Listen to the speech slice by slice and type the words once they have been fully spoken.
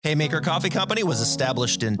Haymaker Coffee Company was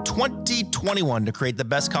established in 2021 to create the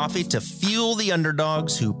best coffee to fuel the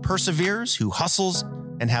underdogs who perseveres, who hustles,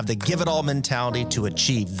 and have the give-it-all mentality to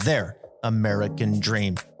achieve their American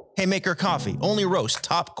dream. Haymaker Coffee only roasts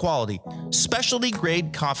top quality, specialty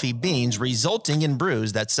grade coffee beans, resulting in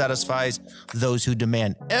brews that satisfies those who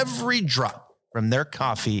demand every drop from their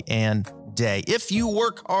coffee and day. If you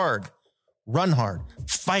work hard, run hard,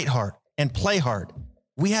 fight hard, and play hard,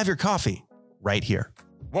 we have your coffee right here.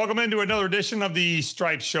 Welcome into another edition of the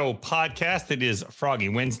Stripe Show podcast. It is Froggy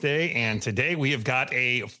Wednesday, and today we have got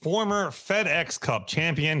a former FedEx Cup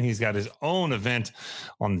champion. He's got his own event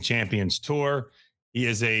on the Champions Tour. He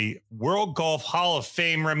is a World Golf Hall of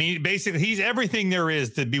Famer. I mean, basically, he's everything there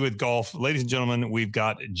is to be with golf. Ladies and gentlemen, we've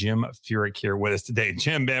got Jim Furyk here with us today.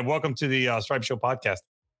 Jim, man, welcome to the Stripe Show podcast.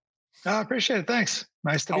 I appreciate it. Thanks.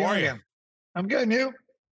 Nice to be on again. I'm good. And you?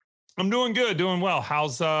 I'm doing good, doing well. How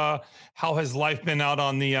has life been out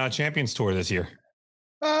on the Champions Tour this year?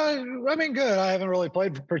 I mean, good. I haven't really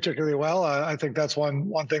played particularly well. I think that's one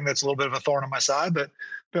thing that's a little bit of a thorn on my side, but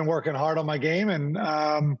been working hard on my game. And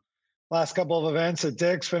last couple of events at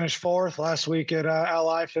Dick's finished fourth. Last week at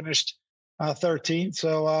Ally finished 13th.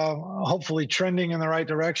 So hopefully trending in the right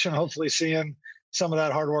direction. Hopefully seeing some of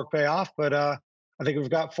that hard work pay off. But I think we've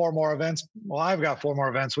got 4 more events. Well, I've got 4 more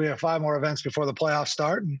events. We have 5 more events before the playoffs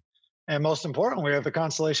start. And most important, we have the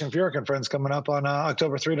Constellation Furyk and Friends coming up on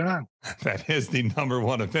October 3 to 9. That is the number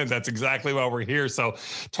one event. That's exactly why we're here. So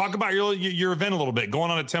talk about your event a little bit.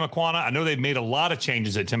 Going on at Timuquana. I know they've made a lot of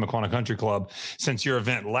changes at Timuquana Country Club since your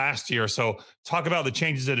event last year. So talk about the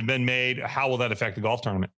changes that have been made. How will that affect the golf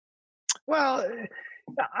tournament? Well,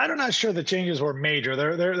 I'm not sure the changes were major.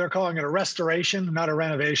 They're calling it a restoration, not a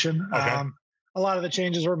renovation. Okay. A lot of the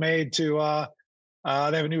changes were made to they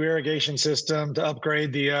have a new irrigation system to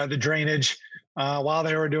upgrade the drainage. While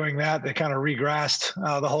they were doing that, they kind of regrassed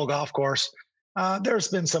the whole golf course. There's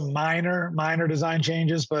been some minor design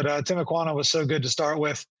changes, but Timuquana was so good to start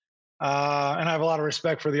with. And I have a lot of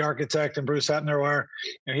respect for the architect and Bruce Hepner, where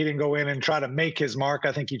he didn't go in and try to make his mark.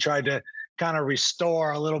 I think he tried to kind of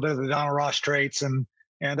restore a little bit of the Donald Ross traits, and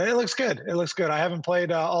it looks good. It looks good. I haven't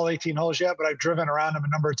played all 18 holes yet, but I've driven around them a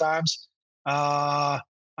number of times.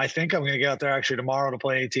 I think I'm going to get out there actually tomorrow to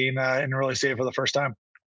play 18 and really see it for the first time.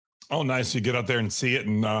 Oh, nice. You get out there and see it.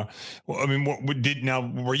 And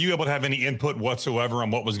were you able to have any input whatsoever on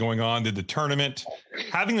what was going on? Did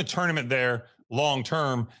having the tournament there long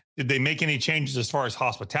term, did they make any changes as far as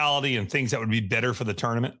hospitality and things that would be better for the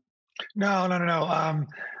tournament? No.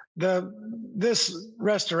 This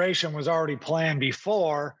restoration was already planned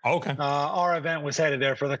before. Okay. Our event was headed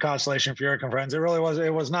there for the Constellation Furyk and Friends. It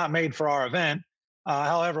was not made for our event.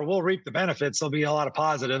 However, we'll reap the benefits. There'll be a lot of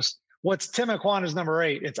positives. What's Timuquana's number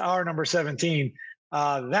 8? It's our number 17.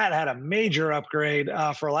 That had a major upgrade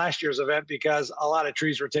for last year's event because a lot of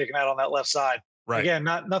trees were taken out on that left side. Right. Again,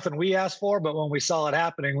 nothing we asked for, but when we saw it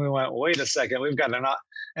happening, we went, wait a second, we've got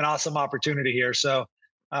an awesome opportunity here. So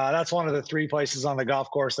that's one of the 3 places on the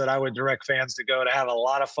golf course that I would direct fans to go to have a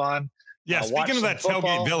lot of fun. Yeah, speaking of that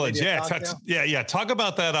Tailgate Village, talk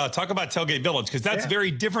about that. Talk about Tailgate Village, because that's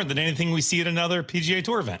very different than anything we see at another PGA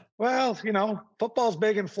Tour event. Well, football's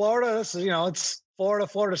big in Florida. This is, it's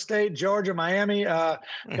Florida State, Georgia, Miami. Got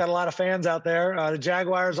a lot of fans out there. The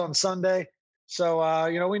Jaguars on Sunday. So,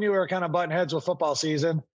 we knew we were kind of butting heads with football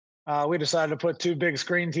season. We decided to put 2 big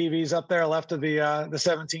screen TVs up there left of the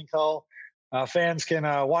 17th hole. Fans can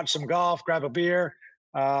watch some golf, grab a beer,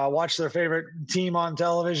 watch their favorite team on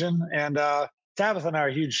television. And Tabitha and I are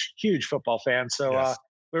huge football fans. So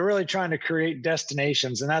we're really trying to create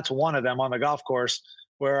destinations. And that's one of them on the golf course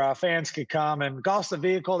where fans could come, and golf's the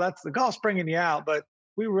vehicle. That's the golf's bringing you out. But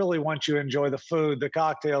we really want you to enjoy the food, the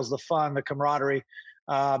cocktails, the fun, the camaraderie,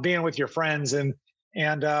 being with your friends and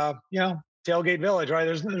Tailgate Village, right?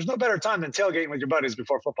 There's no better time than tailgating with your buddies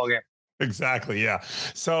before a football game. Exactly. Yeah.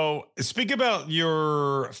 So speak about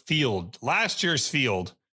your field. Last year's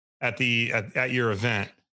field at your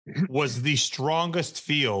event was the strongest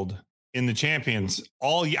field in the Champions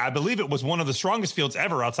I believe it was one of the strongest fields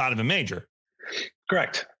ever outside of a major.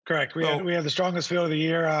 Correct. We had the strongest field of the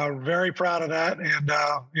year. Very proud of that,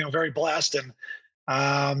 and very blessed.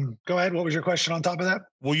 And go ahead. What was your question on top of that?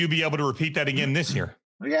 Will you be able to repeat that again this year?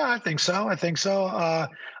 Yeah, I think so.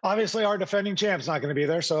 Obviously, our defending champ's not going to be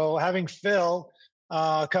there. So having Phil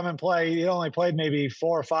come and play, he only played maybe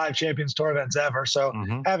 4 or 5 Champions Tour events ever. So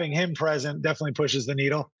having him present definitely pushes the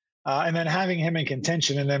needle. And then having him in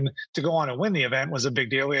contention and then to go on and win the event was a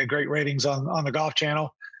big deal. We had great ratings on the Golf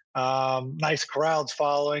Channel, nice crowds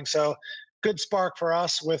following. So good spark for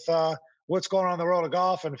us with what's going on in the world of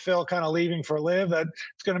golf and Phil kind of leaving for LIV, that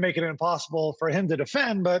it's going to make it impossible for him to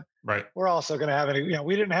defend. But Right. we're also going to have any,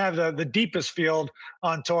 we didn't have the deepest field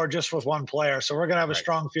on tour just with one player. So we're going to have a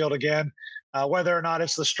strong field again. Whether or not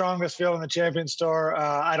it's the strongest field in the Champions Tour,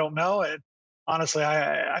 I don't know. Honestly,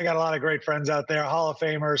 I got a lot of great friends out there, Hall of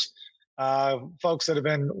Famers, folks that have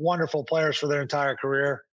been wonderful players for their entire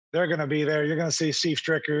career. They're going to be there. You're going to see Steve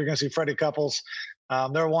Stricker. You're going to see Freddie Couples.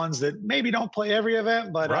 They're ones that maybe don't play every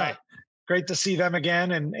event, but great to see them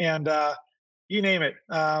again. And you name it.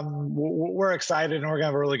 We're excited, and we're going to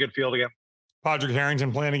have a really good field again. Padraig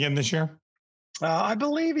Harrington playing again this year? I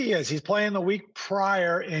believe he is. He's playing the week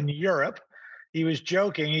prior in Europe. He was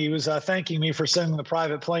joking. He was thanking me for sending the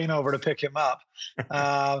private plane over to pick him up.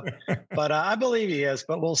 But I believe he is,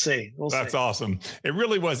 but we'll see. That's awesome. It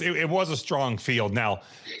really was. It was a strong field. Now,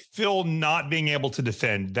 Phil not being able to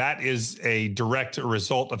defend, that is a direct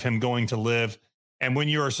result of him going to LIV. And when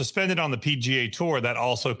you are suspended on the PGA Tour, that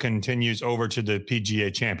also continues over to the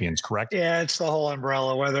PGA Champions, correct? Yeah, it's the whole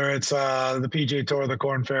umbrella, whether it's the PGA Tour, the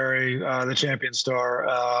Korn Ferry, the Champions Tour.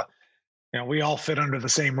 We all fit under the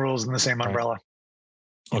same rules and the same umbrella.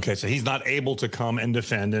 Okay, so he's not able to come and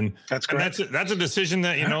defend, and that's correct. And that's a decision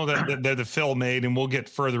that that Phil made, and we'll get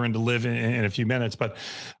further into LIV in a few minutes. But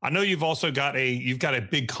I know you've also got a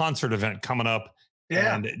big concert event coming up.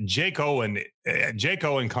 Yeah. And Jake Owen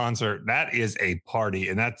concert, that is a party,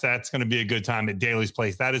 and that's going to be a good time at Daly's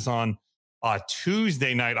Place. That is on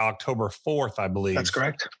Tuesday night, October 4th, I believe. That's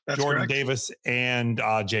correct. Jordan Davis and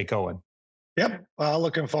Jake Owen. Yep.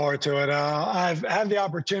 Looking forward to it. I've had the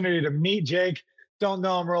opportunity to meet Jake. Don't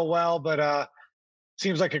know him real well, but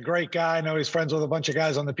seems like a great guy. I know he's friends with a bunch of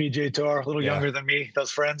guys on the PGA Tour, a little younger than me,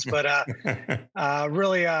 those friends, but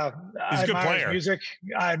really, I admire his music.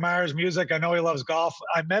 I admire his music. I know he loves golf.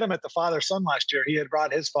 I met him at the father-son last year. He had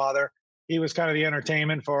brought his father. He was kind of the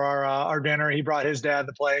entertainment for our dinner. He brought his dad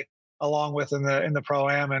to play along with in the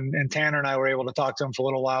Pro-Am, and Tanner and I were able to talk to him for a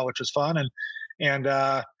little while, which was fun.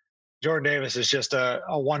 And Jordan Davis is just a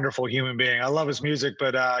wonderful human being. I love his music,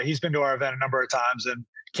 but he's been to our event a number of times and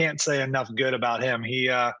can't say enough good about him.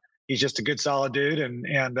 He's just a good, solid dude,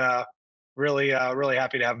 and really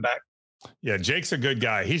happy to have him back. Yeah, Jake's a good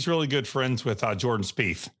guy. He's really good friends with Jordan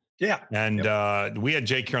Spieth. Yeah, and we had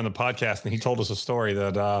Jake here on the podcast, and he told us a story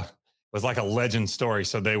that was like a legend story.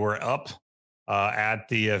 So they were up at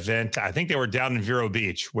the event. I think they were down in Vero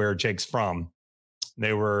Beach, where Jake's from.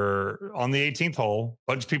 They were on the 18th hole,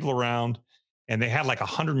 bunch of people around, and they had like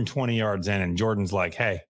 120 yards in. And Jordan's like,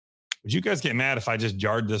 "Hey, would you guys get mad if I just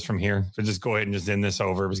yard this from here? So just go ahead and just end this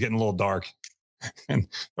over." It was getting a little dark. And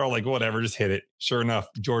they're all like, "Whatever, just hit it." Sure enough,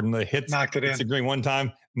 Jordan knocked it in. The green one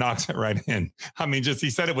time, knocks it right in. I mean, he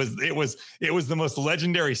said it was the most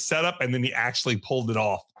legendary setup, and then he actually pulled it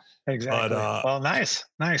off. Exactly. But, well, nice.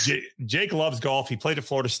 Jake loves golf. He played at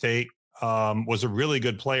Florida State. Was a really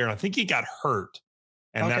good player, and I think he got hurt.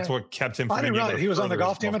 And that's what kept him from I didn't realize he was on the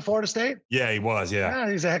golf team at Florida State? Yeah, he was.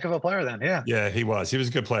 Yeah, he's a heck of a player then. Yeah. Yeah, he was. He was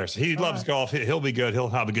a good player. So he loves golf. He'll be good. He'll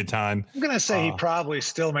have a good time. I'm going to say he probably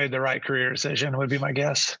still made the right career decision, would be my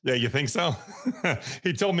guess. Yeah, you think so?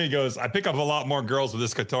 He told me, he goes, "I pick up a lot more girls with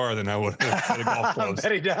this guitar than I would at a golf club." I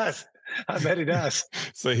bet he does.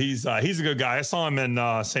 So he's a good guy. I saw him in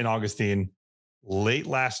St. Augustine late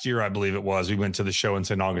last year, I believe it was. We went to the show in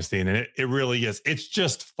St. Augustine, and it really is. It's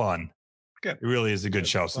just fun. Good. It really is a good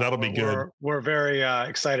show. So that'll be good. We're very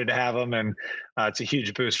excited to have him, and it's a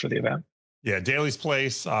huge boost for the event. Yeah, Daly's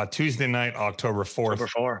Place, Tuesday night, October 4th. October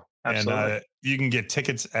 4th. Absolutely. And you can get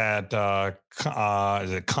tickets at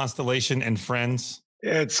is it Constellation and Friends?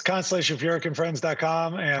 It's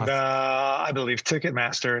ConstellationFurykandFriends.com, and I believe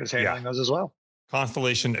Ticketmaster is handling those as well.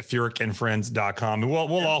 ConstellationFurykandFriends.com. And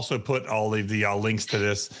we'll also put all of the links to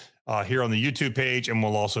this here on the YouTube page, and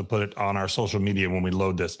we'll also put it on our social media when we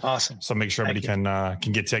load this. Awesome. So make sure everybody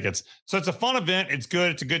can get tickets. So it's a fun event. It's good.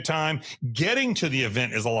 It's a good time. Getting to the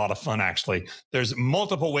event is a lot of fun, actually. There's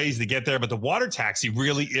multiple ways to get there, but the water taxi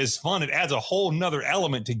really is fun. It adds a whole nother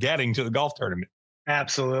element to getting to the golf tournament.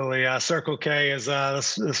 Absolutely. Circle K is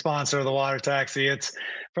the sponsor of the water taxi. It's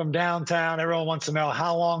from downtown. Everyone wants to know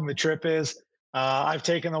how long the trip is. I've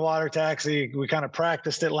taken the water taxi. We kind of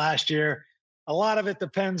practiced it last year. A lot of it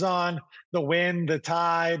depends on the wind, the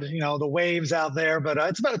tide, the waves out there, but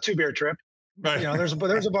it's about a 2-beer trip. Right. There's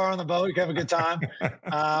a bar on the boat. You can have a good time.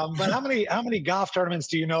 But how many golf tournaments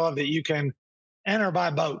do you know of that you can enter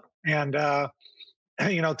by boat? And,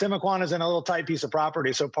 Timuquana's in a little tight piece of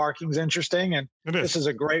property, so parking's interesting. And this is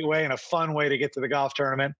a great way and a fun way to get to the golf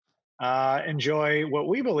tournament. Enjoy what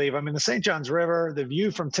we believe. I mean, the St. Johns River, the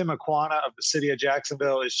view from Timuquana of the city of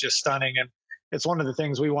Jacksonville is just stunning. And it's one of the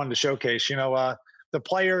things we wanted to showcase. the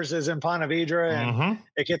Players is in Ponte Vedra, and Mm-hmm.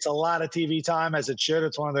 it gets a lot of TV time, as it should.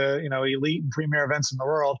 It's one of the elite and premier events in the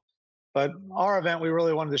world. But our event, we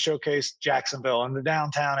really wanted to showcase Jacksonville and the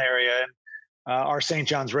downtown area, and our St.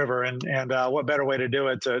 John's River, and what better way to do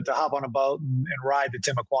it to hop on a boat and ride the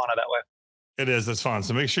Timuquana that way. It is. It's fun.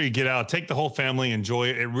 So make sure you get out, take the whole family, enjoy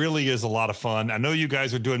it. It really is a lot of fun. I know you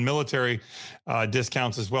guys are doing military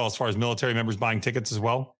discounts as well, as far as military members buying tickets as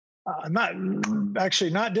well.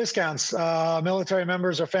 Not discounts. Military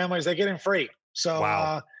members or families, they get in free. So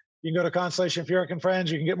Wow. you can go to Constellation Furyk and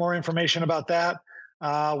Friends. You can get more information about that.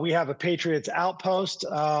 We have a Patriots outpost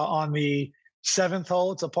on the 7th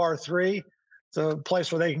hole. It's a par 3. It's a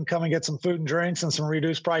place where they can come and get some food and drinks and some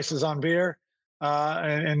reduced prices on beer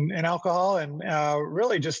and alcohol. And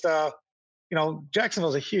really just,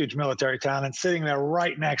 Jacksonville's a huge military town, and sitting there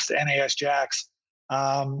right next to NAS Jax.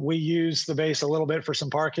 We use the base a little bit for some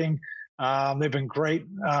parking. They've been great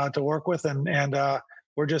to work with, and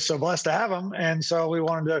we're just so blessed to have them. And so we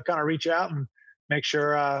wanted to kind of reach out and make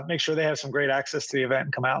sure they have some great access to the event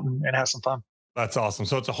and come out and have some fun. That's awesome.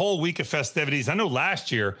 So it's a whole week of festivities. I know last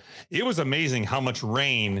year it was amazing how much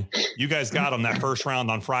rain you guys got on that first round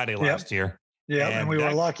on Friday last year. Yeah, and we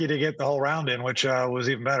were lucky to get the whole round in, which was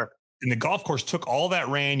even better. And the golf course took all that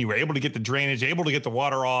rain. You were able to get the drainage, able to get the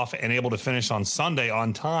water off, and able to finish on Sunday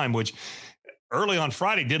on time, which early on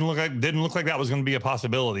Friday didn't look like that was going to be a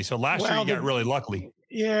possibility. So last year you got really lucky.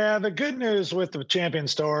 Yeah, the good news with the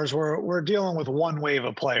Champions Tours, we're dealing with one wave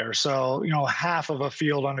of players. So, half of a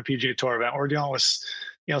field on the PGA Tour event. We're dealing with,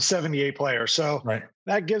 78 players. So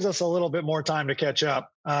that gives us a little bit more time to catch up.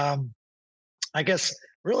 I guess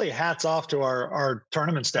really hats off to our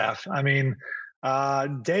tournament staff. I mean,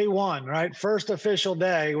 day one, right? First official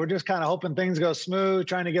day. We're just kind of hoping things go smooth,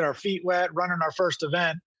 trying to get our feet wet, running our first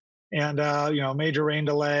event. And, major rain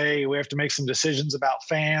delay. We have to make some decisions about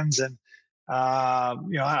fans, and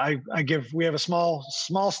we have a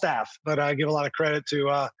small staff, but I give a lot of credit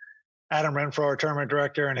to Adam Renfro, our tournament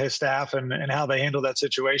director, and his staff, and how they handled that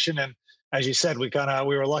situation. And as you said, we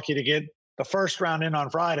were lucky to get the first round in on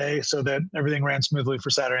Friday so that everything ran smoothly for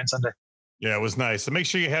Saturday and Sunday. Yeah, it was nice. So make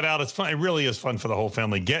sure you head out. It's fun. It really is fun for the whole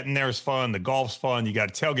family. Getting there is fun. The golf's fun. You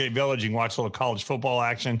got Tailgate Village. You can watch a little college football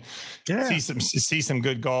action. Yeah. See some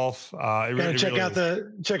good golf. Check out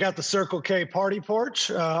the Circle K party porch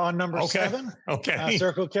on number 7. Okay.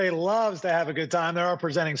 Circle K loves to have a good time. They're our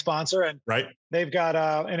presenting sponsor, and they've got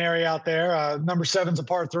an area out there. Number 7's a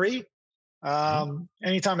par 3.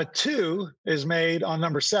 Anytime a 2 is made on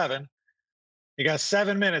number 7, you got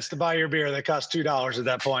 7 minutes to buy your beer that costs $2 at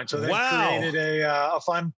that point. So they created a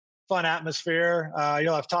fun atmosphere.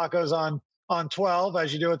 You'll have tacos on 12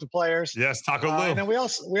 as you do with the Players. Yes, Taco Lou. And then we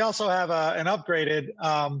also have an upgraded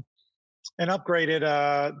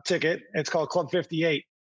ticket. It's called Club 58,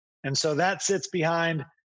 and so that sits behind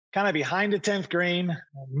the 10th green,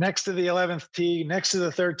 next to the 11th tee, next to the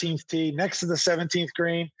 13th tee, next to the 17th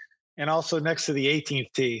green, and also next to the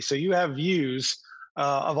 18th tee. So you have views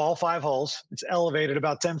of all 5 holes. It's elevated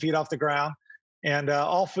about 10 feet off the ground, and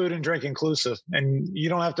all food and drink inclusive. And you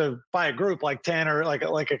don't have to buy a group like 10 or like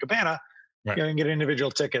a cabana. You can get individual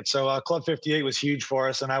tickets. So Club 58 was huge for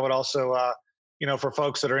us. And I would also, for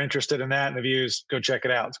folks that are interested in that and the views, go check it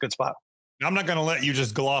out. It's a good spot. I'm not going to let you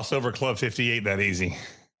just gloss over Club 58 that easy.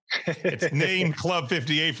 It's named Club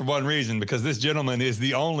 58 for one reason, because this gentleman is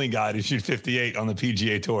the only guy to shoot 58 on the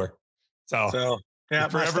PGA Tour. So yeah,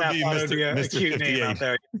 forever be Mr. cute 58. name out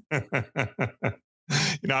there.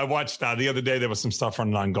 I watched the other day, there was some stuff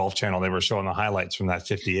running on Golf Channel. They were showing the highlights from that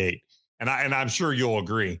 58. And I'm sure you'll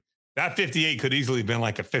agree. That 58 could easily have been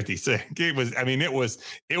like a 56. It was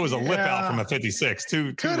a lip out from a 56.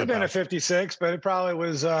 Could have been a 56, but it probably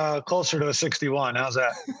was closer to a 61. How's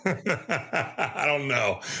that? I don't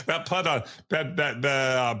know. That putt on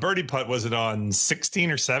that birdie putt, was it on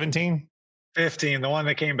 16 or 17? 15, the one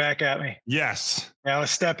that came back at me. Yes. I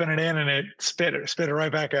was stepping it in and it spit it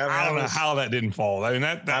right back at me. I don't know how that didn't fall. I mean,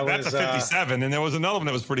 that's a 57. And there was another one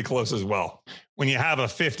that was pretty close as well. When you have a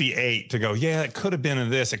 58 to go, yeah, it could have been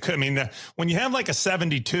this. It could, when you have like a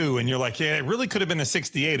 72 and you're like, yeah, it really could have been a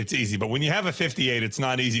 68. It's easy. But when you have a 58, it's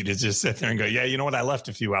not easy to just sit there and go, yeah, you know what? I left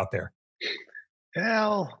a few out there.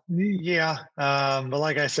 Well, yeah. But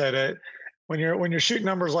like I said, when you're shooting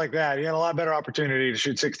numbers like that, you had a lot better opportunity to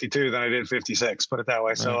shoot 62 than I did 56, put it that way.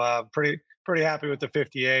 Right. So pretty happy with the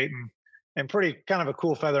 58 and pretty kind of a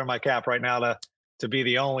cool feather in my cap right now to be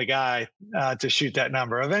the only guy to shoot that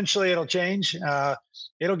number. Eventually it'll change.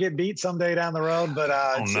 It'll get beat someday down the road, but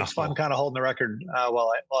it's fun kind of holding the record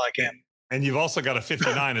while I can. And you've also got a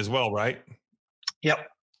 59 as well, right? Yep.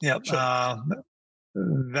 Sure.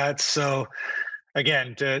 That's so.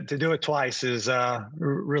 again, to do it twice is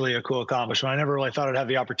really a cool accomplishment. I never really thought I'd have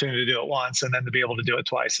the opportunity to do it once, and then to be able to do it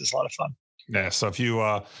twice is a lot of fun. Yeah. So if you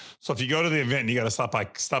go to the event, you got to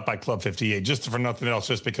stop by Club 58 just for nothing else,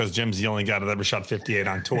 just because Jim's the only guy that ever shot 58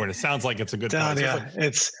 on tour, and it sounds like it's a good place. Yeah,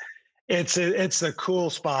 it's a cool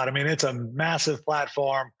spot. I mean, it's a massive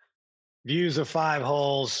platform, views of 5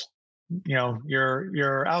 holes. You know,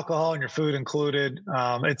 your alcohol and your food included.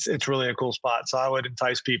 It's really a cool spot. So I would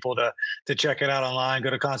entice people to check it out online. Go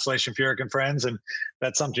to Constellation Furyk and Friends, and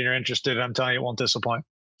that's something you're interested in. I'm telling you, it won't disappoint.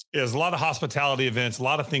 There's a lot of hospitality events, a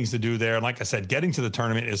lot of things to do there. And like I said, getting to the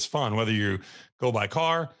tournament is fun, whether you go by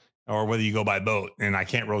car or whether you go by boat. And I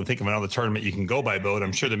can't really think of another tournament you can go by boat.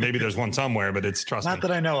 I'm sure that maybe there's one somewhere, but trust me. Not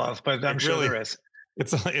that I know of, but I'm sure there is.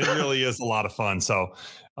 It really is a lot of fun. So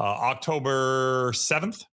October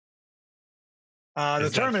 7th.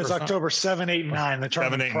 The tournament is October 7, 8, and 9, the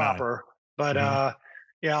tournament 7, 8, proper. 9. But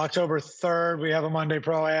yeah, October 3rd, we have a Monday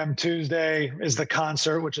Pro-Am. Tuesday is the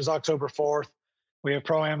concert, which is October 4th. We have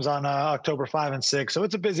Pro-Ams on October 5 and 6. So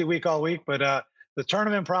it's a busy week all week, but the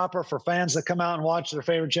tournament proper for fans that come out and watch their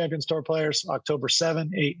favorite Champions Tour players, October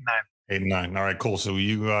 7, 8, and 9. 8 and 9. All right, cool. So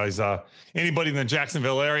you guys, anybody in the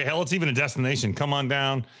Jacksonville area, hell, it's even a destination. Come on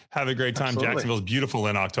down, have a great time. Absolutely. Jacksonville's beautiful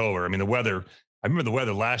in October. I mean, I remember the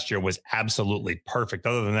weather last year was absolutely perfect.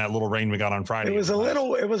 Other than that little rain we got on Friday, it was a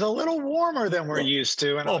little warmer than we're used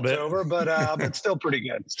to in October, but still pretty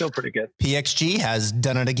good. Still pretty good. PXG has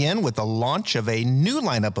done it again with the launch of a new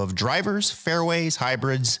lineup of drivers, fairways,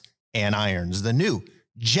 hybrids, and irons. The new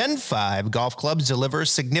Gen 5 golf clubs deliver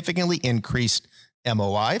significantly increased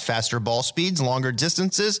MOI, faster ball speeds, longer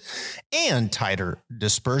distances, and tighter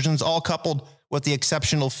dispersions, all coupled with the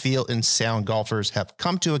exceptional feel and sound golfers have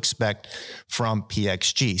come to expect from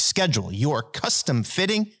PXG. Schedule your custom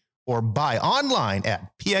fitting or buy online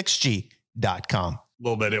at pxg.com. A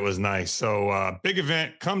little bit. It was nice. So big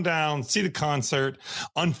event, come down, see the concert.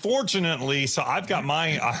 Unfortunately, so I've got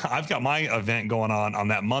my event going on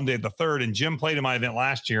that Monday, the 3rd, and Jim played in my event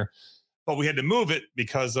last year, but we had to move it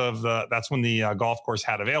because of that's when the golf course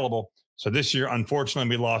had available. So this year,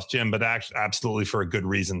 unfortunately, we lost Jim, but actually absolutely for a good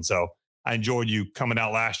reason. So I enjoyed you coming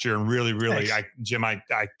out last year, and really, Jim, I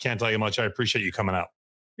can't tell you much. I appreciate you coming out.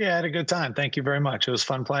 Yeah, I had a good time. Thank you very much. It was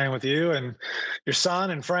fun playing with you and your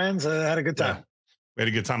son and friends. I had a good time. Yeah. We had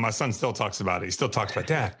a good time. My son still talks about it. He still talks about,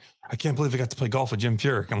 Dad, I can't believe I got to play golf with Jim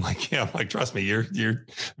Furyk. I'm like, trust me, you're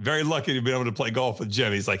very lucky to be able to play golf with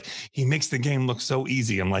Jim. He's like, he makes the game look so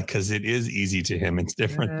easy. I'm like, because it is easy to him. It's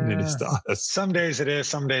different than it is to us. Some days it is,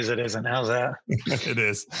 some days it isn't. How's that? It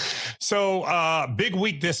is. So big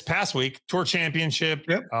week this past week, Tour Championship,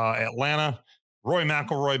 Atlanta. Rory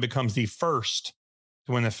McIlroy becomes the first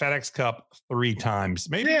to win the FedEx Cup 3 times.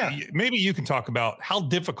 Maybe you can talk about how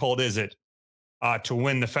difficult is it to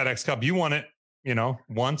win the FedEx Cup. You won it,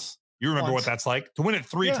 once. You remember what that's like to win it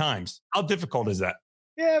 3 times. How difficult is that?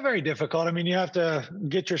 Yeah, very difficult. I mean, you have to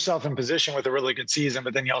get yourself in position with a really good season,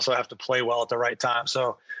 but then you also have to play well at the right time.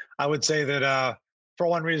 So I would say that for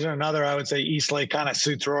one reason or another, I would say Eastlake kind of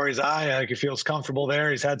suits Rory's eye. Like he feels comfortable there.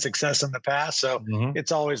 He's had success in the past. So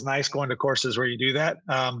it's always nice going to courses where you do that.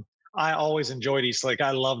 I always enjoyed Eastlake. I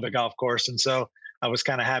love the golf course. And so I was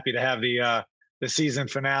kind of happy to have the season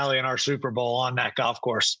finale and our Super Bowl on that golf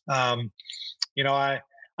course. I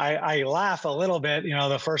laugh a little bit.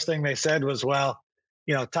 The first thing they said was, well,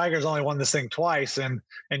 Tiger's only won this thing twice and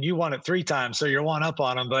you won it 3 times. So you're one up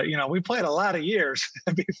on him. But, we played a lot of years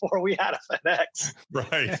before we had a FedEx.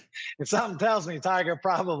 Right. And something tells me Tiger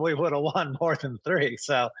probably would have won more than 3.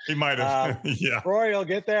 So he might have. Yeah. Rory will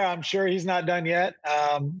get there. I'm sure he's not done yet.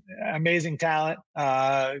 Amazing talent.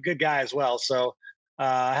 Good guy as well. So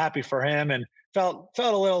happy for him, and felt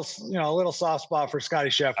a little soft spot for Scotty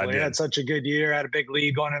Scheffler. He had such a good year, had a big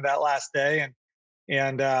lead going into that last day,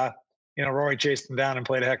 and Rory chased him down and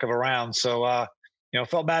played a heck of a round. So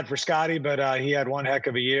felt bad for Scotty, but he had one heck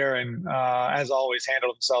of a year, and as always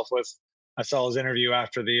handled himself with. I saw his interview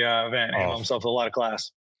after the event. Handled himself with a lot of class.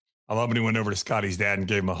 I love when he went over to Scotty's dad and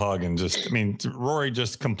gave him a hug, and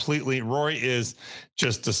Rory is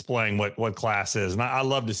just displaying what class is. And I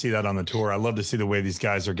love to see that on the tour. I love to see the way these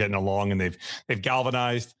guys are getting along, and they've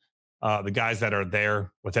galvanized the guys that are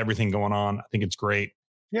there with everything going on. I think it's great.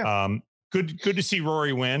 Yeah. Good to see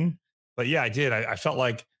Rory win. But yeah, I did. I felt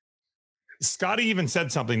like Scotty even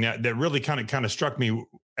said something that really kind of struck me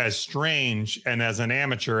as strange, and as an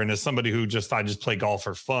amateur and as somebody who I just play golf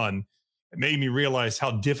for fun. It made me realize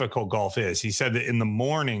how difficult golf is. He said that in the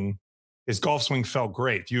morning, his golf swing felt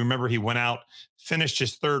great. If you remember, he went out, finished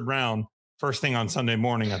his 3rd round, first thing on Sunday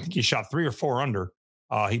morning. I think he shot 3 or 4 under.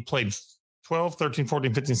 He played 12, 13,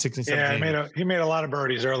 14, 15, 16, 17. Yeah, he made a lot of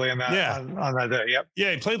birdies early in that Yeah. on that day. Yep.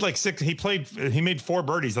 Yeah, he played like 6. He made 4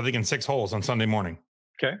 birdies, I think, in 6 holes on Sunday morning.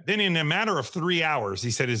 Okay. Then in a matter of 3 hours,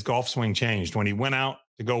 he said his golf swing changed. When he went out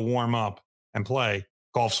to go warm up and play,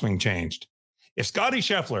 golf swing changed. If Scotty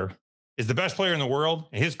Scheffler is the best player in the world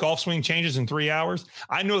and his golf swing changes in 3 hours,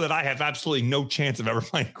 I know that I have absolutely no chance of ever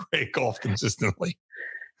playing great golf consistently.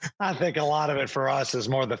 I think a lot of it for us is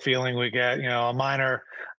more the feeling we get, a minor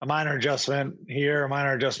adjustment here, a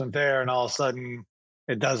minor adjustment there, and all of a sudden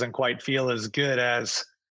it doesn't quite feel as good as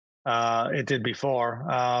it did before.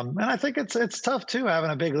 And I think it's tough too, having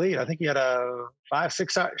a big lead. I think he had a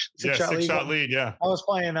 6 shot lead. Yeah. I was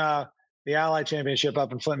playing the Allied Championship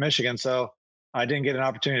up in Flint, Michigan, so I didn't get an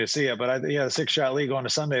opportunity to see it, but a 6-shot lead going to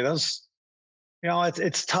Sunday. Those,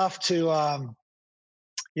 it's tough to,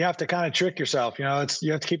 you have to kind of trick yourself. You have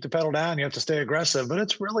to keep the pedal down. You have to stay aggressive, but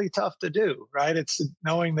it's really tough to do, right? It's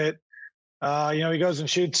knowing that, he goes and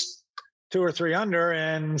shoots 2 or 3 under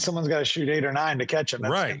and someone's got to shoot 8 or 9 to catch him.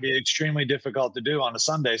 That's going to be extremely difficult to do on a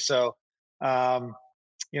Sunday. So, I've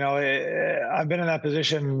been in that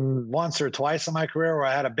position once or twice in my career where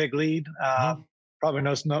I had a big lead. Probably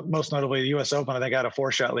most notably the U.S. Open. I think I had a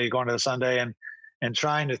 4-shot lead going to the Sunday, and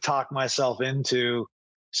trying to talk myself into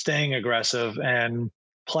staying aggressive and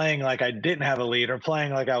playing like I didn't have a lead or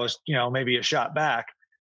playing like I was, maybe a shot back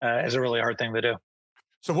is a really hard thing to do.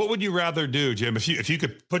 So what would you rather do, Jim? If you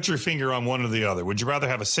could put your finger on one or the other, would you rather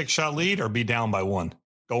have a 6-shot lead or be down by 1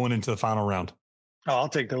 going into the final round? Oh, I'll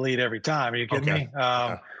take the lead every time. Are you kidding me?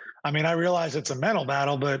 I mean, I realize it's a mental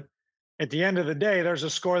battle, but at the end of the day, there's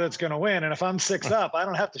a score that's going to win. And if I'm 6 up, I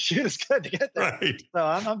don't have to shoot as good to get there. Right. So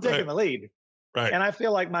I'm taking the lead. Right. And I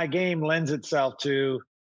feel like my game lends itself to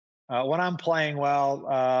when I'm playing well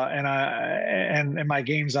and my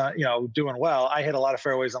game's doing well, I hit a lot of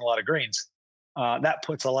fairways and a lot of greens. That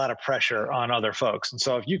puts a lot of pressure on other folks. And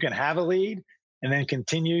so if you can have a lead and then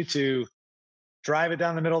continue to drive it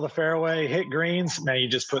down the middle of the fairway, hit greens, man, you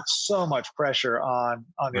just put so much pressure on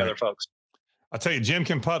the other folks. I'll tell you, Jim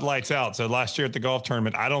can putt lights out. So last year at the golf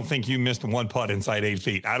tournament, I don't think you missed 1 putt inside 8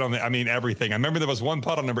 feet. I mean, everything. I remember there was 1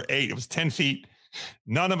 putt on number 8. It was 10 feet.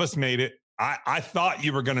 None of us made it. I thought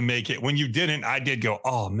you were going to make it. When you didn't, I did go,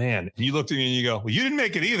 oh, man. And you looked at me and you go, well, you didn't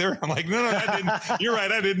make it either. I'm like, no, I didn't. You're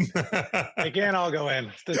right, I didn't. They can't all go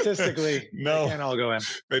in. Statistically, no, they can't all go in.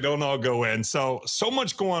 They don't all go in. So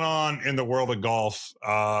much going on in the world of golf.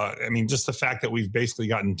 I mean, just the fact that we've basically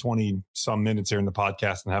gotten 20-some minutes here in the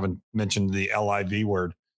podcast and haven't mentioned the LIV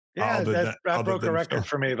word. Yeah, that broke a record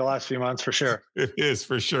for me the last few months, for sure. It is,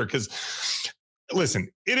 for sure. Because, listen,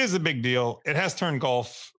 it is a big deal. It has turned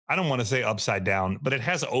golf, I don't want to say upside down, but it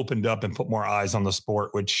has opened up and put more eyes on the sport,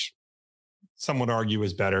 which some would argue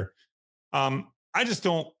is better. I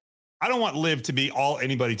don't want LIV to be all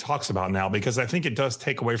anybody talks about now, because I think it does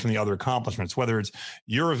take away from the other accomplishments, whether it's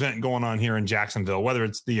your event going on here in Jacksonville, whether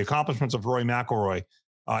it's the accomplishments of Rory McIlroy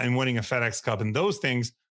in winning a FedEx Cup, and those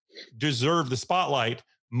things deserve the spotlight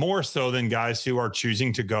more so than guys who are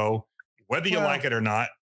choosing to go, whether you like it or not,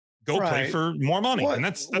 play for more money. And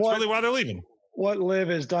that's really why they're leaving. What LIV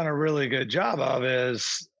has done a really good job of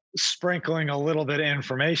is sprinkling a little bit of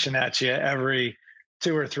information at you every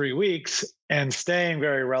 2 or 3 weeks and staying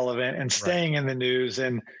very relevant and staying in the news.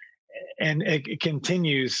 And it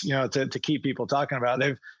continues, to keep people talking about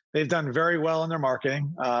it. They've done very well in their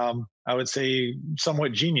marketing. I would say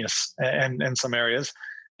somewhat genius in some areas.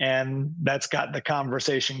 And that's got the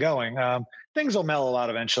conversation going. Things will mellow out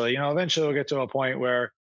eventually. Eventually we'll get to a point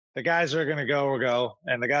where the guys that are going to go will go,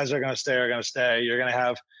 and the guys that are going to stay are going to stay. You're going to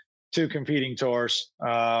have 2 competing tours,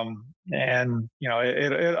 and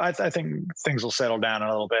I think things will settle down a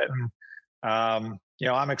little bit. And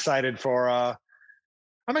I'm excited to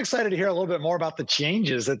hear a little bit more about the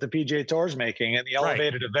changes that the PGA Tour is making and the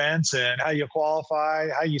elevated events, and how you qualify,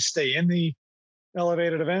 how you stay in the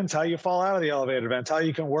elevated events, how you fall out of the elevated events, how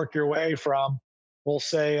you can work your way from, we'll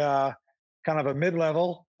say, kind of a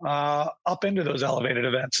mid-level up into those elevated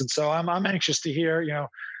events. And so I'm anxious to hear,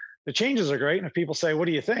 the changes are great. And if people say, what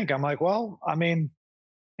do you think? I'm like, well, I mean,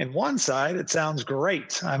 in one side, it sounds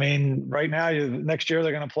great. I mean, right now, next year,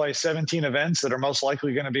 they're going to play 17 events that are most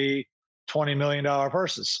likely going to be $20 million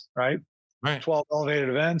purses, right? 12 elevated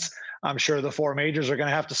events. I'm sure the 4 majors are going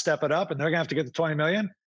to have to step it up, and they're going to have to get the 20 million.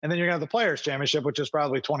 And then you're going to have the Players Championship, which is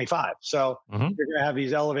probably 25. So you're going to have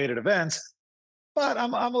these elevated events. But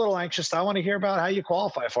I'm a little anxious. I want to hear about how you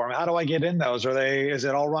qualify for them. How do I get in those? Is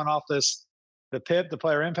it all run off the PIP, the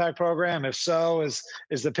Player Impact Program? If so, is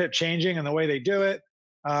the PIP changing in the way they do it?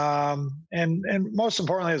 And most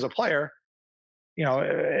importantly, as a player,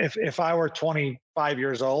 if I were 25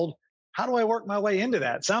 years old, how do I work my way into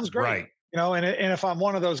that? Sounds great. And if I'm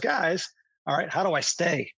one of those guys, all right, how do I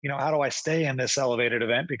stay? How do I stay in this elevated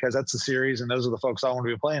event? Because that's the series, and those are the folks I want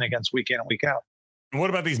to be playing against week in and week out. And what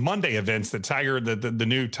about these Monday events, the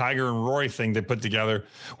new Tiger and Roy thing they put together,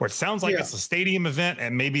 where it sounds like Yeah. it's a stadium event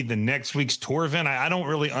and maybe the next week's tour event? I don't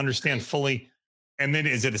really understand fully. And then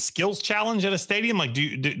is it a skills challenge at a stadium? Like, do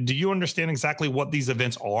you understand exactly what these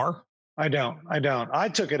events are? I don't. I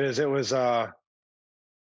took it as it was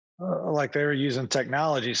like they were using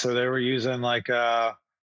technology, so they were using like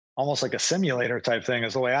almost like a simulator type thing,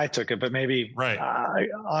 is the way I took it. But maybe, Right.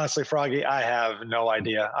 honestly, Froggy, I have no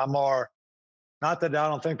idea. I'm more, not that I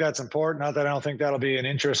don't think that's important, not that I don't think that'll be an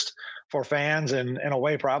interest for fans, and in a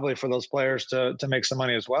way, probably for those players to make some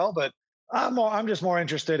money as well. But I'm just more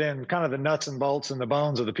interested in kind of the nuts and bolts and the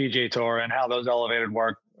bones of the PGA Tour and how those elevated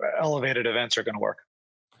events are going to work.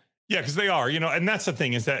 Yeah, because they are, and that's the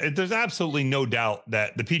thing, is that there's absolutely no doubt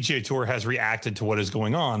that the PGA Tour has reacted to what is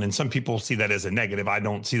going on. And some people see that as a negative. I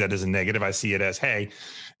don't see that as a negative. I see it as, hey,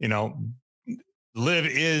 you know, live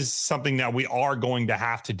is something that we are going to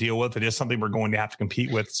have to deal with. It is something we're going to have to compete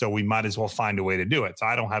with. So we might as well find a way to do it. So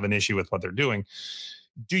I don't have an issue with what they're doing.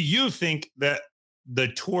 Do you think that the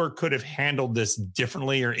tour could have handled this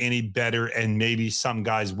differently or any better, and maybe some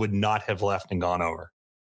guys would not have left and gone over?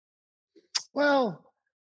 Well,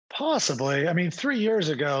 possibly. I mean, 3 years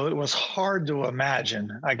ago, it was hard to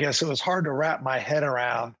imagine. I guess it was hard to wrap my head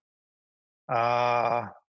around uh,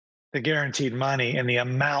 the guaranteed money and the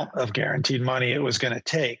amount of guaranteed money it was going to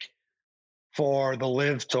take for the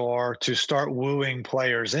Live Tour to start wooing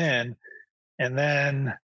players in. And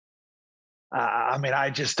then, I mean, I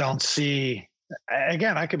just don't see,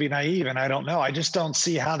 again, I could be naive and I don't know. I just don't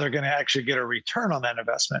see how they're going to actually get a return on that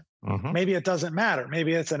investment. Mm-hmm. Maybe it doesn't matter.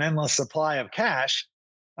 Maybe it's an endless supply of cash,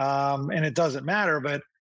 and it doesn't matter. But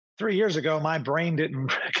 3 years ago, my brain didn't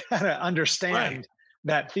kind of understand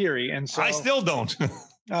that theory. And so I still don't.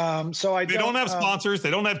 So they don't have sponsors. They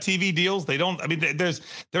don't have TV deals. They don't. I mean,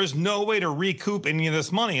 there's no way to recoup any of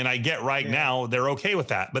this money. And I get now they're okay with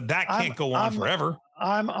that, but that can't go on forever.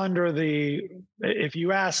 I'm under the. If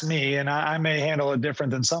you ask me, and I may handle it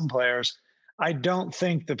different than some players, I don't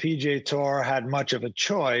think the PGA Tour had much of a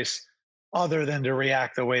choice other than to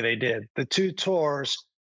react the way they did. The two tours,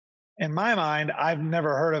 in my mind, I've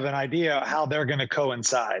never heard of an idea how they're going to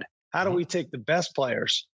coincide. How do we take the best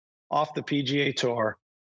players off the PGA Tour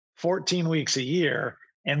 14 weeks a year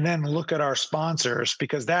and then look at our sponsors,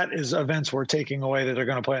 because that is events we're taking away that are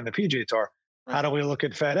going to play in the PGA Tour. Right. How do we look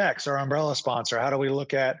at FedEx, our umbrella sponsor? How do we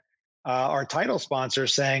look at our title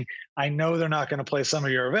sponsors saying, I know they're not going to play some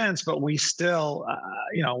of your events, but we still,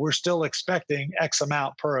 we're still expecting X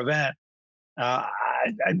amount per event. I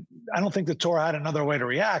don't think the tour had another way to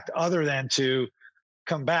react other than to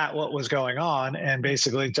combat what was going on and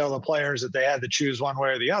basically tell the players that they had to choose one way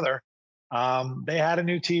or the other. They had a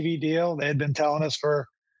new TV deal. They had been telling us for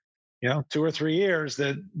 2 or 3 years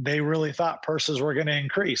that they really thought purses were going to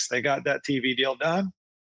increase. They got that TV deal done.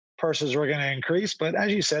 Purses were going to increase, but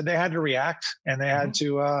as you said, they had to react, and they had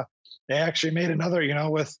to. They actually made another,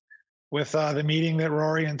 with the meeting that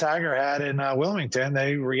Rory and Tiger had in Wilmington.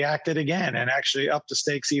 They reacted again and actually upped the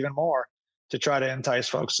stakes even more to try to entice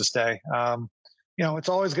folks to stay. It's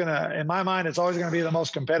always going to, in my mind, it's always going to be the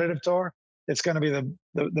most competitive tour. It's going to be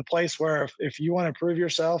the place where if you want to prove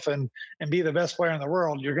yourself and be the best player in the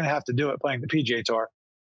world, you're going to have to do it playing the PGA Tour.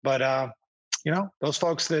 But those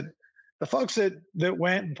folks that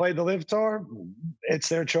went and played the Live Tour, it's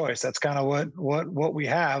their choice. That's kind of what we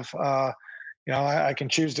have. I can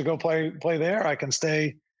choose to go play there. I can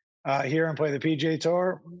stay here and play the PGA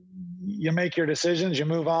Tour. You make your decisions. You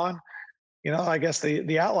move on. I guess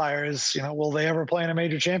the outlier is, will they ever play in a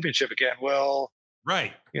major championship again?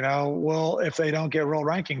 Right. Well, if they don't get world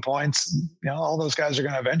ranking points, all those guys are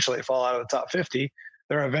going to eventually fall out of the top 50.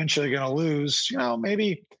 They're eventually going to lose.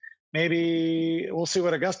 Maybe we'll see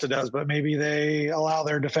what Augusta does, but maybe they allow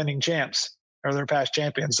their defending champs or their past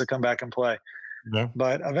champions to come back and play. Yeah.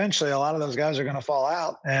 But eventually, a lot of those guys are going to fall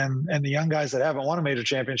out, and the young guys that haven't won a major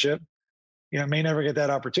championship, may never get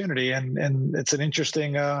that opportunity. And it's an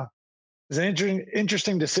interesting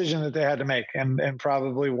decision that they had to make, and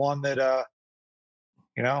probably one that.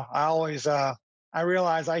 I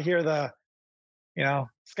realize I hear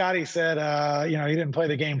Scotty said, he didn't play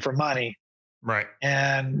the game for money. Right.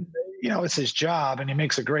 And, it's his job and he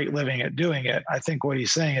makes a great living at doing it. I think what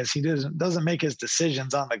he's saying is he doesn't make his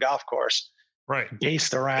decisions on the golf course. Right.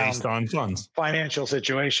 Based on funds, financial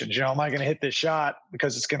situations. Am I going to hit this shot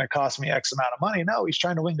because it's going to cost me X amount of money? No, he's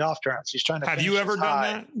trying to win golf tournaments. He's trying to. Have you ever done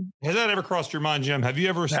that? Has that ever crossed your mind, Jim? Have you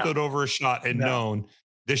ever stood over a shot and known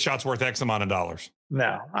this shot's worth X amount of dollars?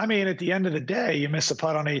 No, I mean, at the end of the day, you miss a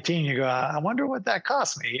putt on 18. You go, I wonder what that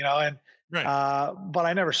cost me, and Right. but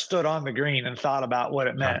I never stood on the green and thought about what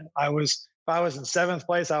it No. meant. If I was in seventh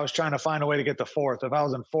place, I was trying to find a way to get to fourth. If I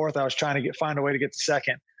was in fourth, I was trying to find a way to get to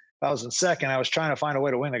second. If I was in second, I was trying to find a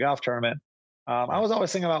way to win the golf tournament. I was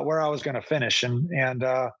always thinking about where I was going to finish, and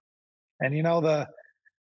the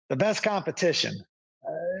best competition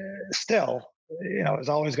still, is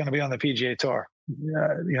always going to be on the PGA Tour.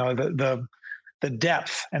 The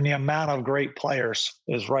depth and the amount of great players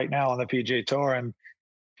is right now on the PGA Tour. And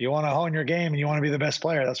if you want to hone your game and you want to be the best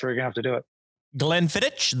player, that's where you're going to have to do it.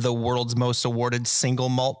 Glenfiddich, the world's most awarded single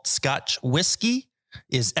malt Scotch whiskey,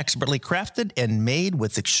 is expertly crafted and made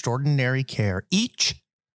with extraordinary care. Each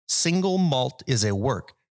single malt is a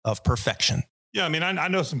work of perfection. Yeah, I mean, I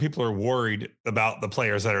know some people are worried about the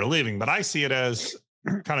players that are leaving, but I see it as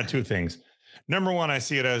kind of two things. Number one, I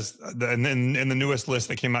see it as, and then in the newest list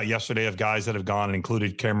that came out yesterday of guys that have gone and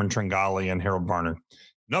included Cameron Tringali and Harold Varner.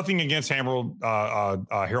 Nothing against Harold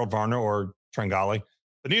Varner or Tringali,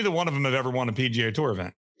 but neither one of them have ever won a PGA Tour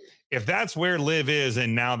event. If that's where Liv is,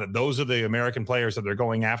 and now that those are the American players that they're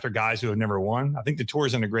going after, guys who have never won, I think the tour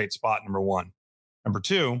is in a great spot. Number one. Number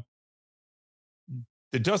two,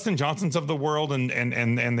 the Dustin Johnsons of the world and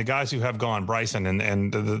the guys who have gone, Bryson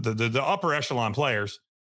and the upper echelon players,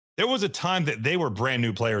 there was a time that they were brand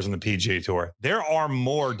new players in the PGA Tour. There are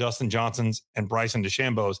more Dustin Johnsons and Bryson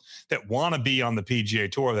DeChambeaus that want to be on the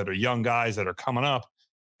PGA Tour, that are young guys that are coming up.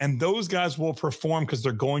 And those guys will perform because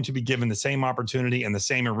they're going to be given the same opportunity in the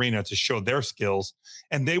same arena to show their skills.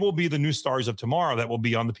 And they will be the new stars of tomorrow that will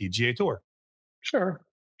be on the PGA Tour. Sure.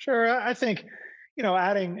 I think,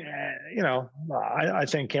 adding, I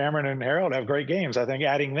think Cameron and Harold have great games. I think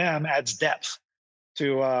adding them adds depth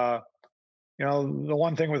to, the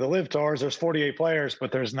one thing with the Live Tours, there's 48 players,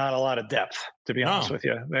 but there's not a lot of depth, to be honest with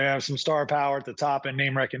you. They have some star power at the top and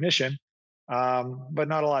name recognition, but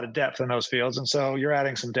not a lot of depth in those fields. And so you're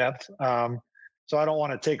adding some depth. So I don't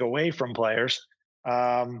want to take away from players.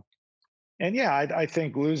 And yeah, I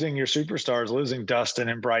think losing your superstars, losing Dustin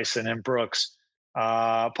and Bryson and Brooks,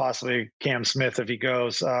 possibly Cam Smith if he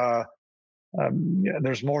goes,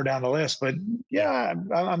 there's more down the list. But yeah,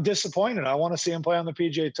 I'm disappointed. I want to see him play on the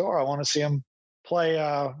PGA Tour. I want to see him play,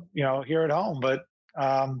 here at home. But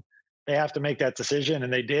they have to make that decision,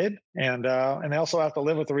 and they did. And they also have to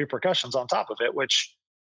live with the repercussions on top of it, which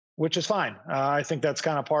is fine. I think that's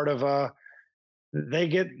kind of part of. They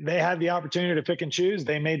had the opportunity to pick and choose.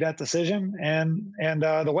 They made that decision, and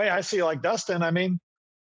the way I see, like Dustin, I mean,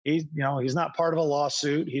 he's not part of a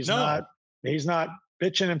lawsuit. He's not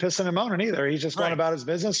bitching and pissing and moaning either. He's just going about his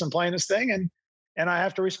business and playing his thing, and I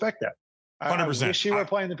have to respect that. 100%. I wish he were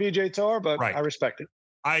playing the PGA Tour, but I respect it.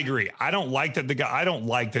 I agree. I don't like that I don't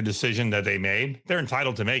like the decision that they made. They're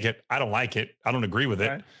entitled to make it. I don't like it. I don't agree with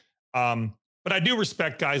it. But I do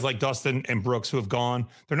respect guys like Dustin and Brooks who have gone.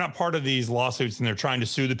 They're not part of these lawsuits, and they're trying to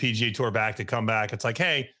sue the PGA Tour back to come back. It's like,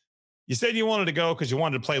 hey, you said you wanted to go because you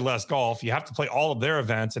wanted to play less golf. You have to play all of their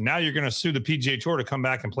events, and now you're going to sue the PGA Tour to come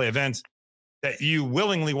back and play events that you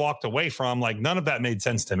willingly walked away from. Like, none of that made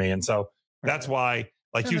sense to me. And so that's why,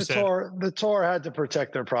 like you said, the tour had to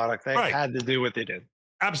protect their product. They had to do what they did.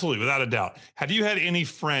 Absolutely, without a doubt. Have you had any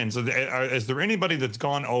friends? Is there anybody that's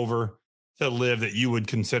gone over to Live that you would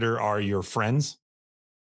consider are your friends?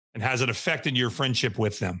 And has it affected your friendship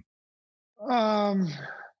with them? I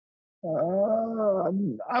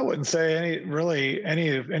wouldn't say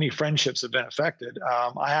any friendships have been affected.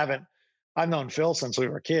 I've known Phil since we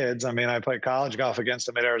were kids. I mean, I played college golf against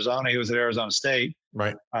him at Arizona. He was at Arizona State.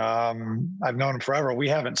 Right. I've known him forever. We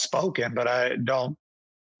haven't spoken, but I don't,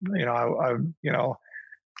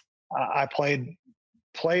 I played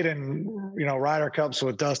in, Ryder Cups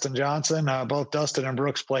with Dustin Johnson. Both Dustin and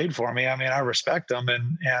Brooks played for me. I mean, I respect them,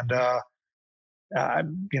 and I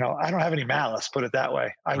don't have any malice, put it that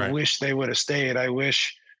way. I wish they would have stayed. I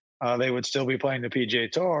wish they would still be playing the PGA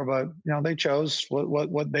Tour, but they chose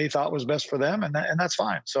what they thought was best for them, and that's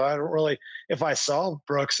fine. So I don't really, if I saw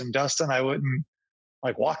Brooks and Dustin, I wouldn't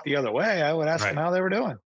walk the other way. I would ask them how they were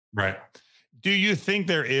doing. Right. Do you think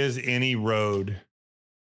there is any road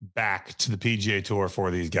back to the PGA Tour for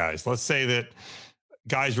these guys? Let's say that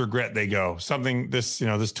guys regret they go. This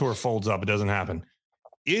tour folds up. It doesn't happen.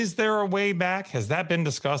 Is there a way back? Has that been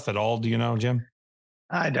discussed at all? Do you know, Jim?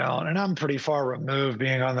 I don't, and I'm pretty far removed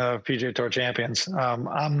being on the PGA Tour Champions.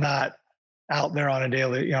 I'm not out there on a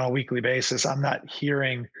daily, weekly basis. I'm not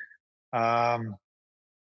hearing. I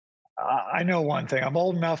know one thing. I'm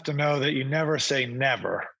old enough to know that you never say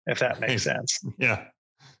never, if that makes sense. Yeah.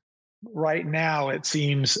 Right now, it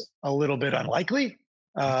seems a little bit unlikely.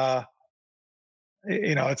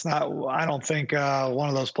 it's not. I don't think one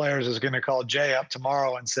of those players is going to call Jay up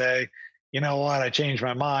tomorrow and say, you know what, I changed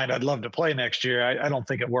my mind. I'd love to play next year. I don't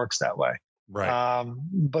think it works that way. Right.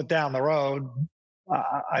 But down the road,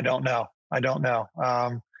 I don't know. I don't know.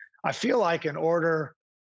 I feel like in order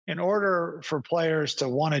for players to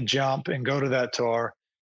want to jump and go to that tour,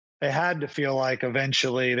 they had to feel like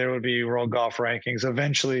eventually there would be world golf rankings.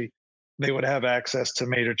 Eventually, they would have access to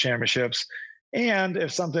major championships. And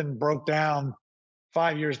if something broke down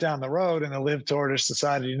 5 years down the road and the Live Tour just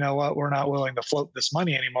decided, you know what, we're not willing to float this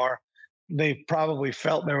money anymore, they probably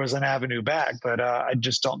felt there was an avenue back. But I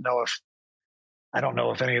just don't know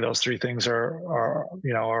if any of those three things are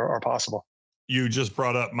possible. You just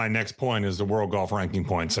brought up my next point is the world golf ranking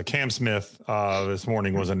points. So Cam Smith this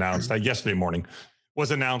morning was announced, yesterday morning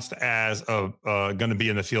was announced as going to be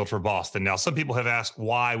in the field for Boston. Now, some people have asked,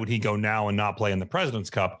 why would he go now and not play in the President's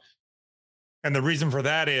Cup? And the reason for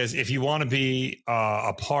that is if you want to be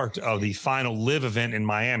a part of the final live event in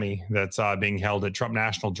Miami that's being held at Trump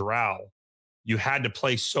National Doral, you had to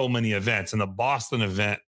play so many events. And the Boston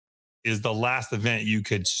event is the last event you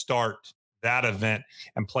could start that event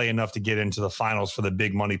and play enough to get into the finals for the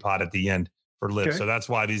big money pot at the end for live. Okay. So that's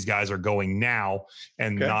why these guys are going now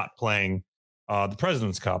and not playing the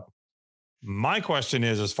President's Cup. My question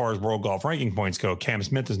is, as far as world golf ranking points go, Cam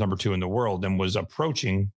Smith is number 2 in the world and was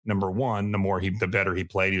approaching number 1. The better he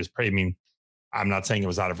played. He was, I'm not saying it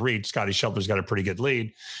was out of reach. Scotty Scheffler's got a pretty good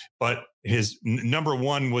lead, but his number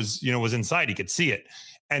 1 was in sight. He could see it.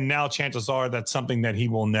 And now chances are that's something that he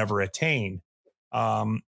will never attain.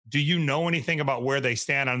 Do you know anything about where they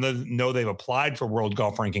stand? I know they've applied for world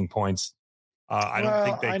golf ranking points. I don't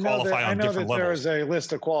think they qualify on different levels. There is a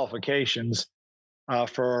list of qualifications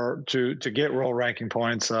to get world ranking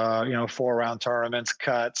points. 4-round tournaments,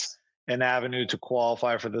 cuts, an avenue to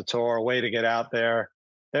qualify for the tour, a way to get out there.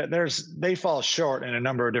 They fall short in a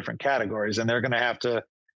number of different categories, and they're going to have to.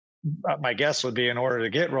 My guess would be, in order to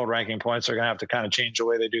get world ranking points, they're going to have to kind of change the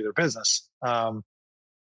way they do their business.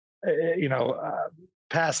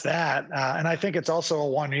 Past that, and I think it's also a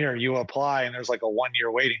 1 year. You apply, and there's like a 1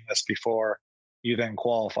 year waiting list before you then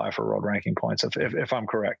qualify for world ranking points. If I'm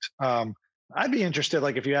correct, I'd be interested.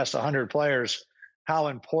 Like if you asked 100 players how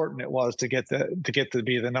important it was to get to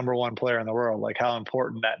be the number 1 player in the world, like how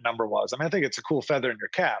important that number was. I mean, I think it's a cool feather in your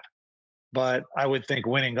cap. But I would think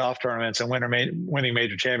winning golf tournaments and winning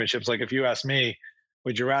major championships, like if you ask me,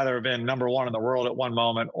 would you rather have been number 1 in the world at one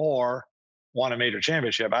moment or won a major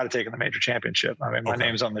championship? I'd have taken the major championship. I mean, my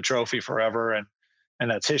name's on the trophy forever, and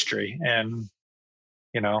that's history. And,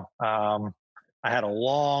 I had a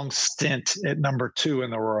long stint at number 2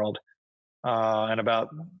 in the world in about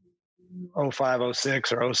 05,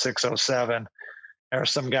 06 or 06, 07. There was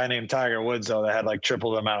some guy named Tiger Woods, though, that had like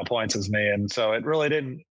triple the amount of points as me. And so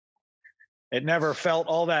it never felt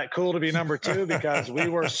all that cool to be number 2 because we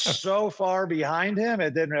were so far behind him.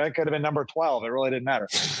 It could have been number 12. It really didn't matter.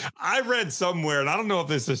 I read somewhere, and I don't know if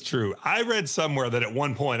this is true. I read somewhere that at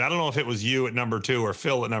one point, I don't know if it was you at number 2 or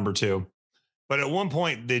Phil at number 2, but at one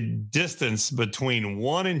point, the distance between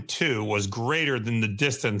 1 and 2 was greater than the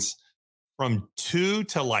distance from 2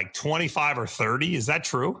 to like 25 or 30. Is that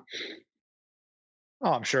true?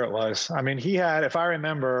 Oh, I'm sure it was. I mean, he had, if I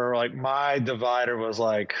remember, like my divider was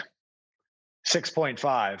like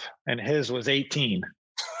 6.5 and his was 18.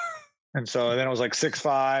 And so then it was like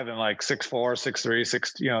 6.5 and like 6.4, 6.3,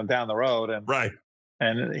 6, down the road. And right.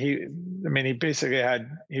 And he basically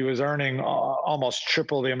he was earning almost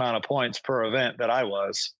triple the amount of points per event that I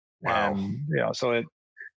was. Wow. And, so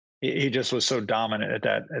he just was so dominant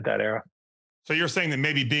at that era. So you're saying that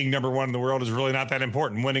maybe being number 1 in the world is really not that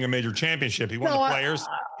important, winning a major championship. He won the Players.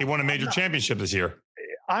 He won a major championship this year.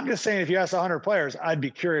 I'm just saying, if you ask 100 players, I'd be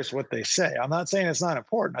curious what they say. I'm not saying it's not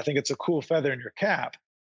important. I think it's a cool feather in your cap.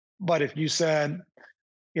 But if you said,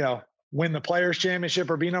 win the Players Championship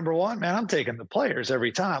or be number 1, man, I'm taking the Players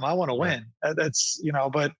every time. I want to win. That's,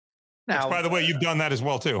 but now. Which, by the way, you've done that as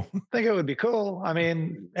well, too. I think it would be cool. I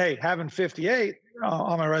mean, hey, having 58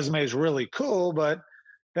 on my resume is really cool. But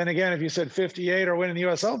then again, if you said 58 or winning the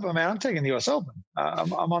U.S. Open, man, I'm taking the U.S. Open.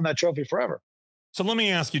 I'm on that trophy forever. So let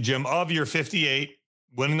me ask you, Jim, of your 58,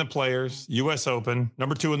 winning the Players, U.S. Open,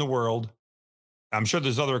 number 2 in the world, I'm sure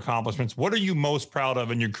there's other accomplishments. What are you most proud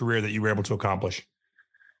of in your career that you were able to accomplish?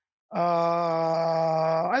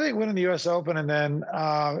 I think winning the U.S. Open, and then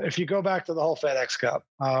if you go back to the whole FedEx Cup,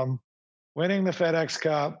 winning the FedEx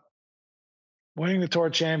Cup, winning the Tour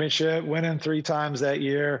Championship, winning 3 times that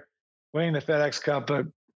year, winning the FedEx Cup, but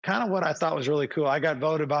kind of what I thought was really cool, I got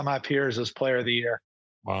voted by my peers as Player of the Year.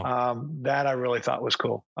 Wow. That I really thought was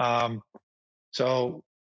cool. So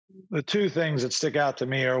the two things that stick out to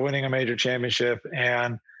me are winning a major championship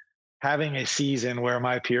and having a season where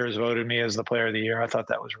my peers voted me as the player of the year. I thought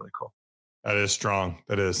that was really cool. That is strong.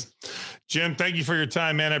 That is. Jim, thank you for your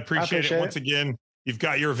time, man. I appreciate it once again. You've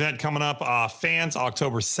got your event coming up. Fans,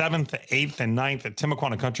 October 7th, 8th, and 9th at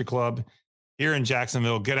Timuquana Country Club here in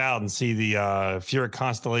Jacksonville. Get out and see the Furyk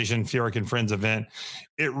Constellation, Furyk and Friends event.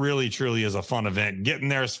 It really, truly is a fun event. Getting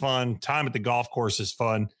there is fun. Time at the golf course is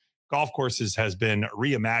fun. Golf courses has been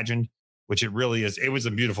reimagined, which it really is. It was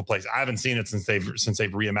a beautiful place. I haven't seen it since they've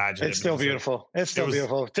reimagined it. It's still beautiful. It's still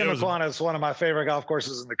beautiful. Timuquana is one of my favorite golf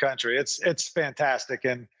courses in the country. It's fantastic,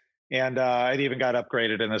 and it even got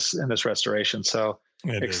upgraded in this restoration. So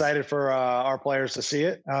excited for our players to see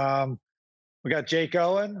it. We got Jake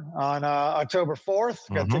Owen on October 4th.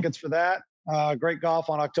 Got tickets for that. Great golf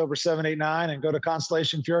on October 7, 8, 9, and go to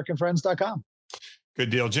constellationfurykandfriends.com. Good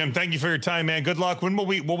deal, Jim. Thank you for your time, man. Good luck. When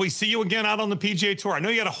will we see you again out on the PGA Tour? I know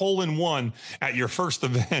you had a hole-in-one at your first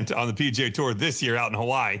event on the PGA Tour this year out in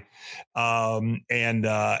Hawaii,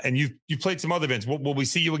 and you played some other events. Will we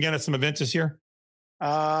see you again at some events this year?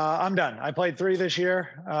 I'm done. I played 3 this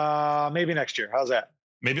year. Maybe next year. How's that?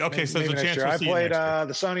 Maybe. Okay, so there's a chance. I played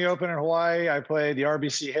the Sony Open in Hawaii. I played the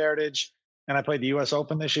RBC Heritage, and I played the U.S.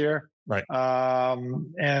 Open this year. Right.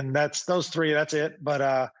 And that's those 3. That's it.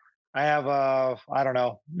 But I have, I don't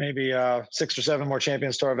know, maybe 6 or 7 more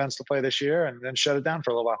Champions Tour events to play this year, and then shut it down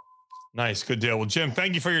for a little while. Nice. Good deal. Well, Jim,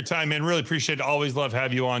 thank you for your time, man. Really appreciate it. Always love to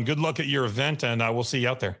have you on. Good luck at your event, and we'll see you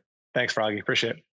out there. Thanks, Froggy. Appreciate it.